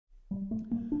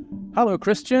Hello,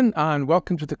 Christian, and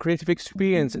welcome to the Creative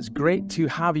Experience. It's great to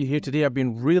have you here today. I've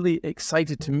been really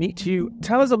excited to meet you.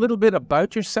 Tell us a little bit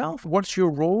about yourself. What's your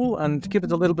role? And give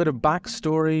us a little bit of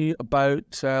backstory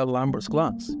about Lamberts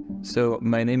Glass. So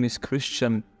my name is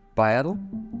Christian Baierl.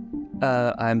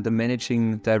 I'm the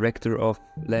Managing Director of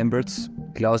Lamberts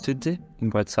Glashütte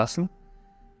in Waldsassen.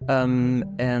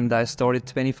 And I started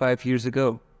 25 years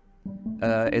ago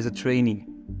as a trainee.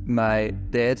 My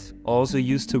dad also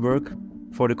used to work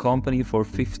for the company for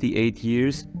 58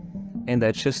 years, and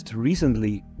I just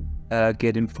recently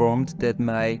get informed that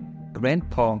my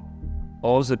grandpa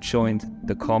also joined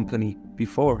the company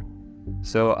before.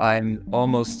 So I'm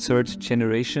almost third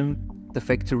generation. The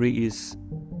factory is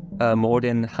more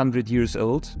than 100 years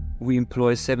old. We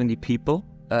employ 70 people.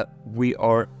 We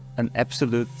are an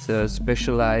absolute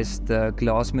specialized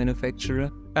glass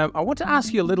manufacturer. I want to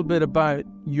ask you a little bit about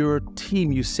your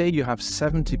team. You say you have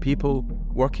 70 people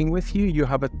working with you. You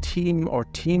have a team or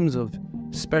teams of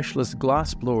specialist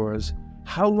glass blowers.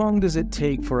 How long does it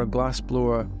take for a glass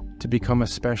blower to become a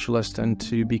specialist and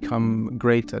to become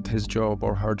great at his job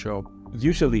or her job?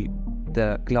 Usually,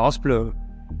 the glass blower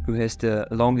who has the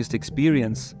longest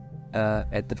experience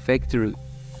at the factory,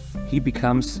 he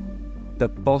becomes the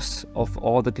boss of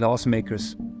all the glass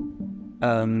makers.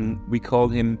 We call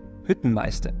him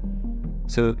Hüttenmeister.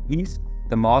 So he's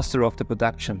the master of the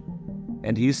production,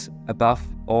 and he's above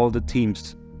all the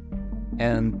teams.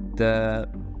 And the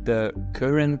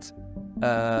current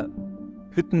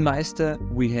Hüttenmeister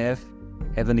we have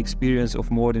an experience of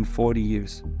more than 40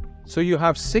 years. So you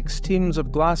have 6 teams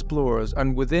of glass blowers,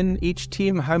 and within each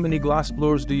team, how many glass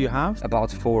blowers do you have?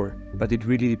 About 4, but it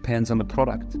really depends on the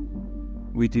product.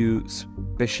 We do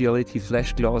specialty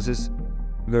flash glasses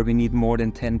where we need more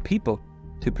than 10 people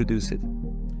to produce it.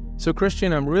 So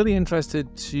Christian, I'm really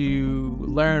interested to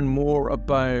learn more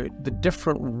about the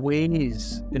different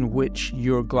ways in which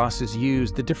your glass is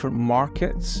used, the different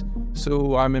markets.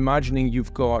 So I'm imagining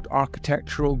you've got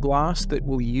architectural glass that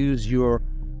will use your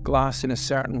glass in a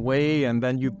certain way, and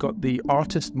then you've got the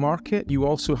artist market. You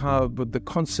also have the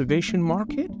conservation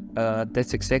market.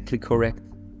 That's exactly correct.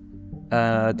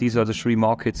 These are the 3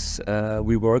 markets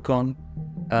we work on.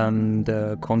 And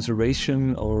the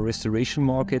conservation or restoration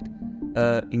market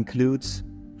includes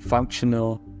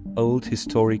functional old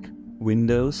historic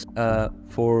windows.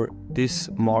 For this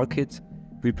market,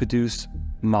 we produce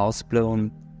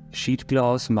mouse-blown sheet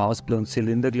glass, mouse-blown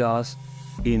cylinder glass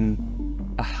in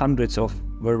hundreds of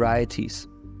varieties.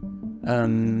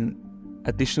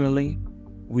 Additionally,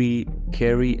 we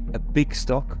carry a big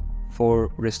stock for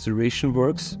restoration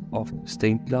works of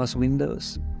stained glass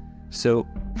windows. So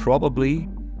probably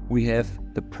we have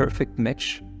the perfect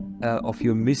match of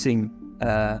your missing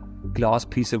glass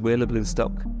piece available in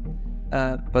stock.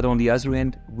 But on the other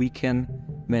end, we can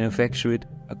manufacture it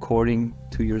according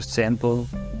to your sample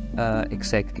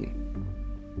exactly.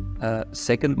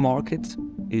 Second market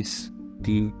is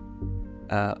the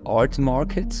art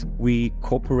market. We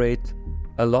cooperate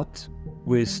a lot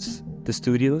with the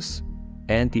studios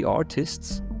and the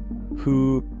artists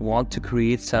who want to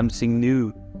create something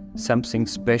new, something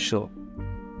special.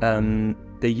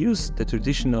 They use the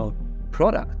traditional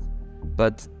product,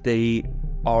 but they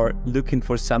are looking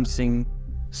for something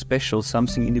special,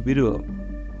 something individual.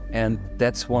 And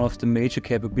that's one of the major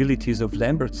capabilities of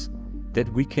Lamberts, that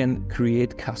we can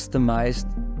create customized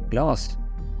glass,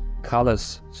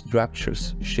 colors,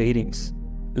 structures, shadings.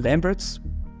 Lamberts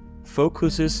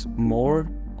focuses more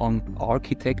on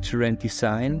architecture and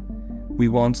design. We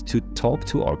want to talk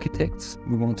to architects,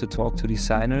 we want to talk to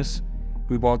designers,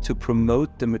 we want to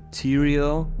promote the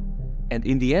material, and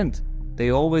in the end, they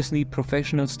always need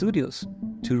professional studios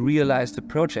to realize the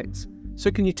projects.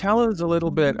 So can you tell us a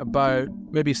little bit about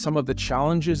maybe some of the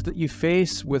challenges that you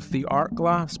face with the art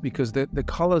glass? Because the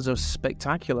colors are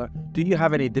spectacular. Do you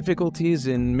have any difficulties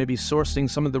in maybe sourcing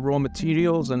some of the raw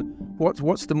materials, and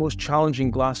what's the most challenging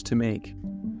glass to make?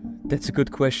 That's a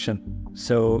good question.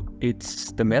 So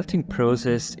the melting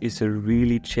process is a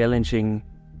really challenging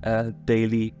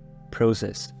daily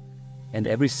process. And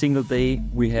every single day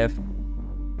we have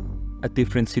a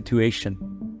different situation.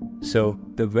 So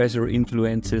the weather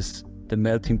influences the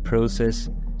melting process.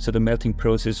 So the melting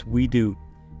process we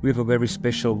have a very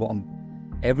special one.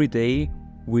 Every day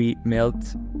we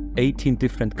melt 18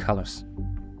 different colors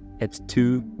at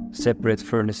 2 separate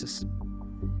furnaces.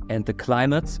 And the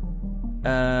climate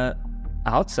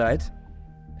outside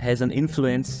has an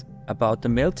influence about the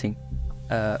melting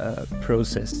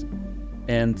process.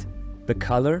 And the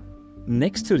color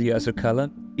next to the other color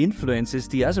influences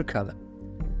the other color.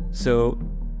 So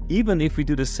even if we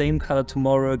do the same color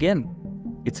tomorrow again,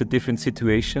 it's a different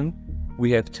situation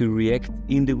we have to react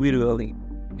individually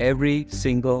every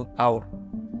single hour.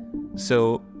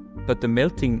 So, but the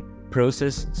melting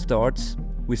process starts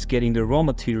with getting the raw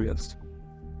materials,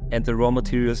 and the raw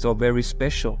materials are very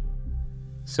special.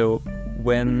 So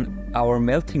when our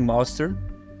melting master,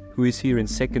 who is here in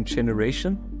 2nd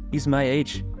generation, he's my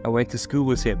age, I went to school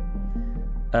with him.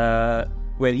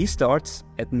 When he starts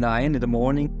at 9 in the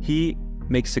morning, he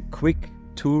makes a quick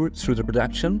tour through the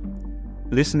production,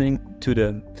 listening to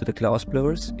the glass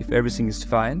blowers if everything is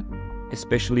fine,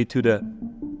 especially to the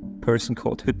person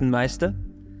called Hüttenmeister.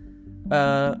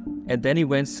 And then he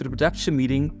went to the production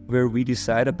meeting where we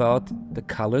decide about the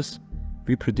colors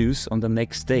we produce on the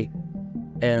next day.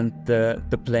 And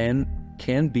the plan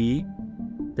can be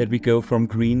that we go from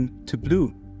green to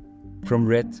blue, from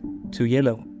red to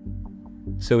yellow.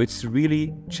 So it's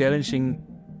really challenging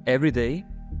every day.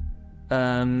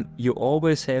 You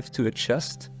always have to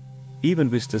adjust, even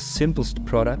with the simplest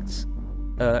products.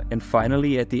 And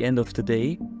finally, at the end of the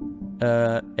day,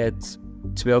 at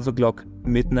 12 o'clock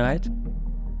midnight,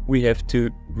 we have to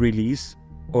release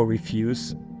or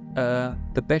refuse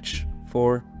the batch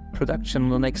for production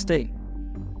the next day.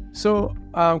 So,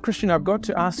 Christian, I've got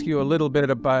to ask you a little bit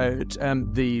about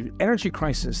the energy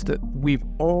crisis that we've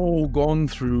all gone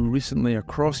through recently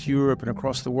across Europe and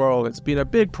across the world. It's been a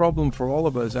big problem for all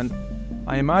of us, and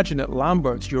I imagine at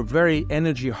Lamberts you're very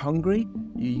energy hungry.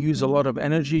 You use a lot of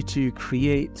energy to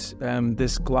create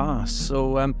this glass.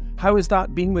 So how has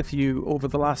that been with you over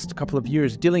the last couple of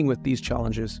years, dealing with these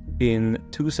challenges? In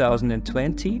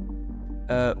 2020,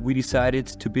 we decided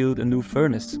to build a new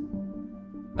furnace.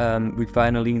 We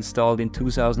finally installed in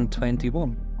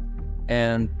 2021,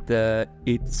 and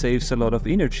it saves a lot of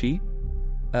energy,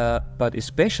 but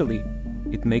especially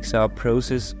it makes our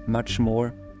process much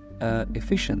more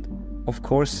efficient. Of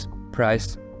course,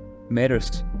 price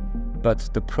matters, but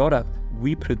the product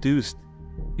we produced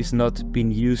is not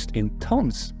being used in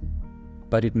tons,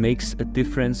 but it makes a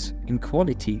difference in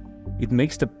quality. It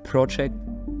makes the project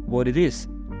what it is,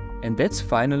 and that's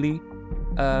finally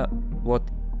what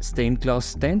stained glass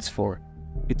stands for.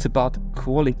 It's about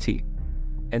quality,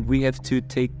 and we have to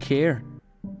take care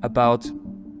about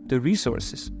the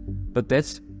resources. But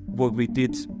that's what we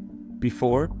did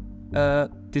before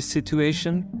this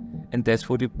situation, and that's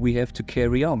what we have to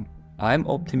carry on. I'm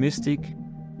optimistic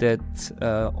that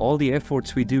all the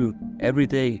efforts we do every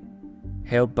day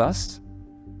help us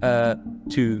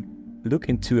to look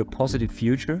into a positive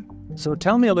future. So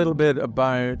tell me a little bit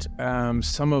about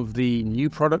some of the new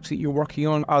products that you're working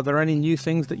on. Are there any new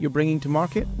things that you're bringing to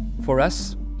market? For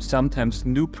us, sometimes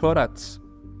new products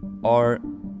are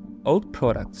old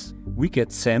products. We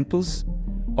get samples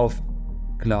of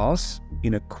glass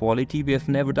in a quality we have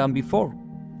never done before.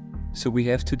 So we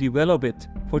have to develop it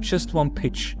for just one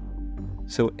pitch.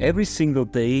 So every single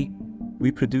day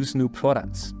we produce new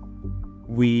products.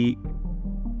 We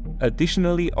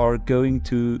additionally are going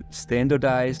to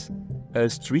standardize a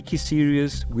streaky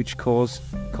series which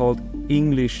called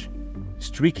English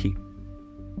Streaky.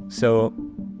 So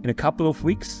in a couple of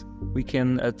weeks we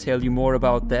can tell you more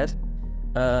about that.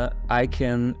 I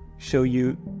can show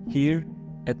you here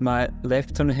at my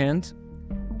left hand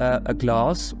a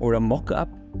glass or a mock-up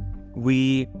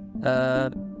we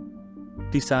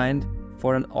designed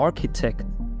for an architect.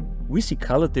 We see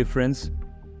color difference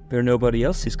where nobody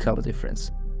else sees color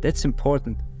difference. That's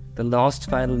important, the last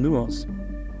final nuance.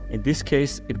 In this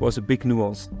case, it was a big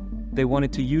nuance. They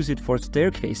wanted to use it for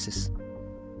staircases.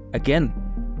 Again,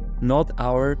 not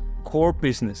our core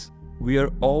business. We are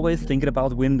always thinking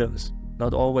about windows.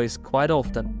 Not always, quite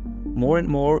often. More and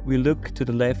more, we look to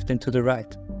the left and to the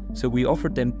right. So we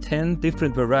offered them 10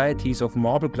 different varieties of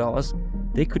marble glass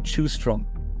they could choose from.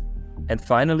 And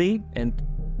finally, and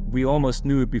we almost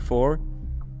knew it before,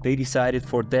 they decided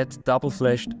for that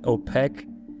double-flashed opaque,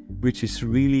 which is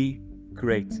really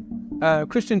great.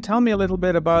 Christian, tell me a little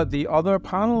bit about the other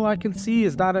panel I can see.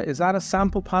 Is that a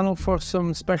sample panel for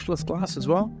some specialist glass as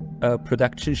well? A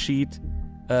production sheet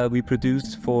we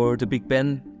produced for the Big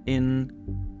Ben in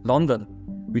London.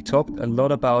 We talked a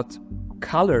lot about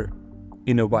color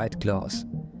in a white glass,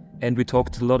 and we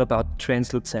talked a lot about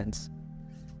translucence.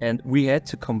 And we had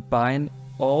to combine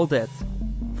all that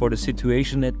for the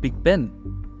situation at Big Ben.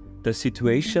 The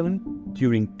situation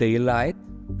during daylight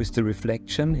with the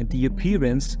reflection and the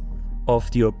appearance of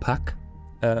the opaque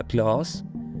glass,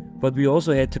 but we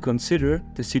also had to consider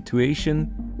the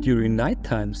situation during night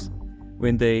times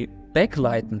when they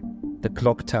backlighten the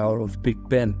clock tower of Big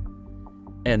Ben.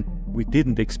 And we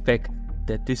didn't expect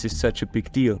that this is such a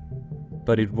big deal,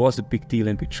 but it was a big deal,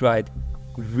 and we tried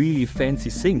really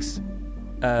fancy things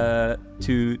to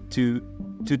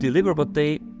deliver what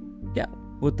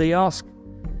they ask.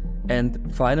 And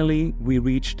finally, we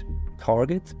reached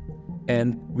target,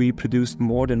 and we produced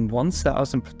more than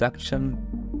 1,000 production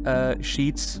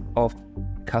sheets of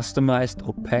customized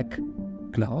opaque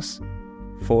glass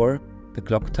for the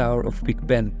clock tower of Big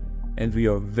Ben. And we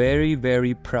are very,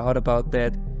 very proud about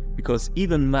that, because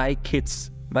even my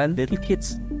little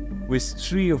kids, with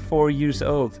 3 or 4 years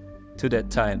old to that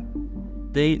time,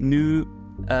 they knew,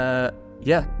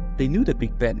 they knew the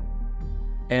Big Ben.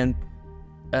 And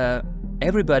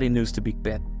everybody knows the Big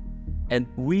Ben. And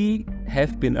we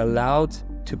have been allowed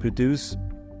to produce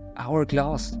our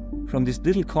glass from this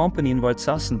little company in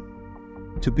Waldsassen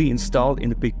to be installed in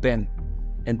the Big Ben.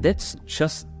 And that's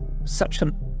just such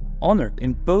an honor.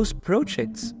 In both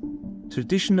projects,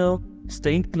 traditional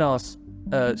stained glass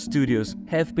studios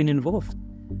have been involved.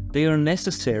 They are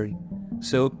necessary.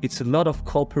 So it's a lot of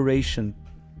cooperation,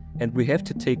 and we have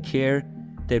to take care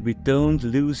that we don't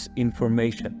lose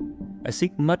information. I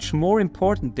think much more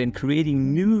important than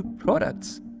creating new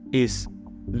products is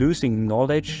losing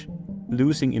knowledge,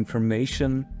 losing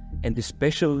information, and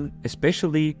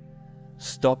especially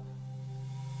stop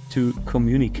to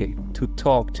communicate, to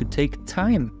talk, to take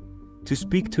time to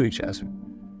speak to each other.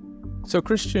 So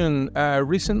Christian,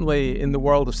 recently in the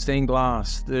world of stained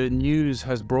glass, the news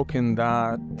has broken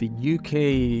that the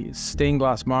UK stained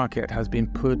glass market has been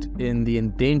put in the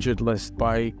endangered list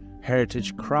by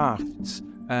Heritage Crafts.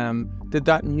 Did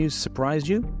that news surprise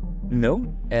you?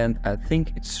 No, and I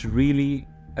think it's really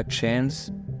a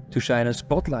chance to shine a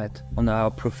spotlight on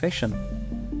our profession,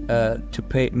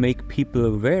 to make people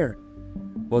aware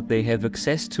what they have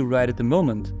access to right at the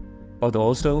moment, but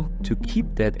also to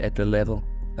keep that at the level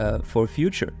for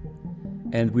future.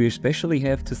 And we especially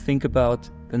have to think about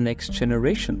the next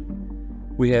generation.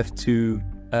 We have to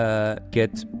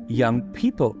get young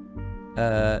people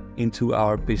into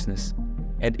our business.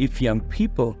 And if young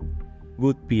people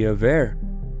would be aware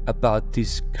about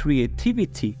this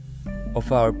creativity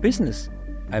of our business,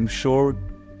 I'm sure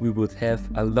we would have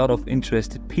a lot of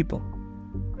interested people.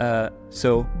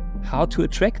 So how to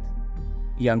attract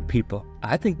young people?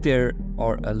 I think there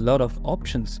are a lot of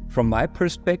options. From my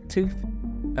perspective,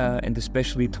 and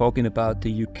especially talking about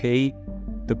the UK,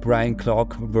 the Brian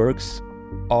Clark works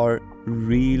are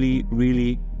really,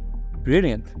 really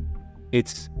brilliant.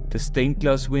 It's the stained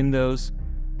glass windows,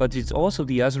 but it's also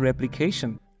the other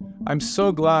application. I'm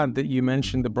so glad that you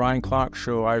mentioned the Brian Clark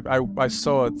show. I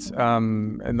saw it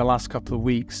in the last couple of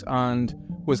weeks and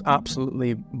was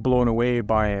absolutely blown away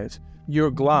by it. Your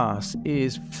glass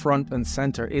is front and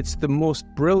center. It's the most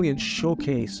brilliant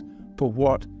showcase for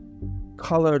what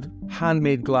colored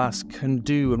handmade glass can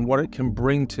do and what it can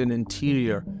bring to an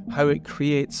interior, how it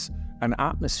creates an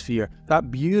atmosphere.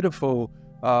 That beautiful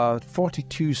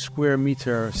 42 square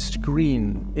meter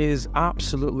screen is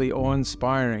absolutely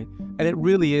awe-inspiring, and it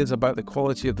really is about the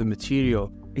quality of the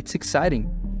material. It's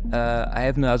exciting. I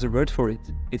have no other word for it.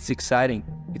 It's exciting.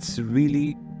 It's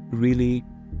really, really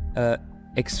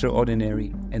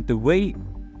extraordinary. And the way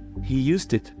he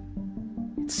used it,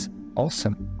 it's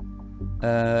awesome.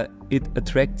 It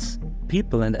attracts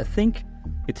people, and I think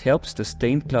it helps the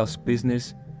stained glass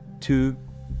business to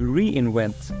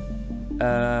reinvent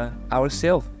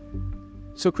ourselves.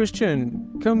 So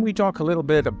Christian, can we talk a little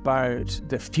bit about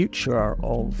the future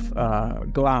of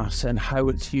glass and how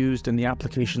it's used in the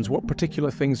applications? What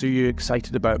particular things are you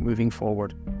excited about moving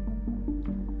forward?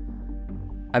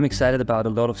 I'm excited about a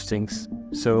lot of things.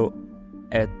 So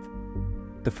at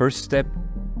the first step,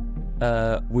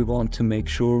 we want to make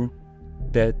sure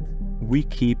that we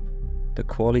keep the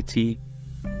quality,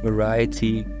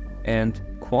 variety, and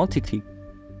quantity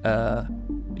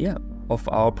of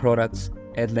our products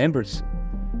at Lamberts,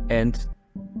 and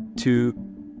to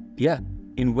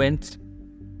invent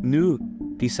new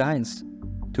designs,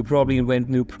 to probably invent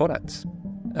new products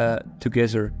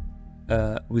together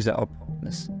with our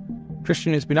partners.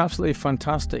 Christian, it's been absolutely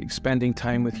fantastic spending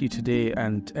time with you today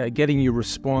and getting your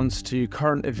response to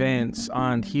current events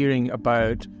and hearing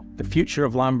about the future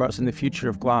of Lamberts and the future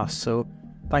of glass. So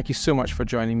thank you so much for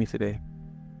joining me today.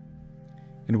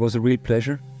 It was a real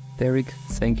pleasure, Derek.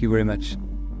 Thank you very much.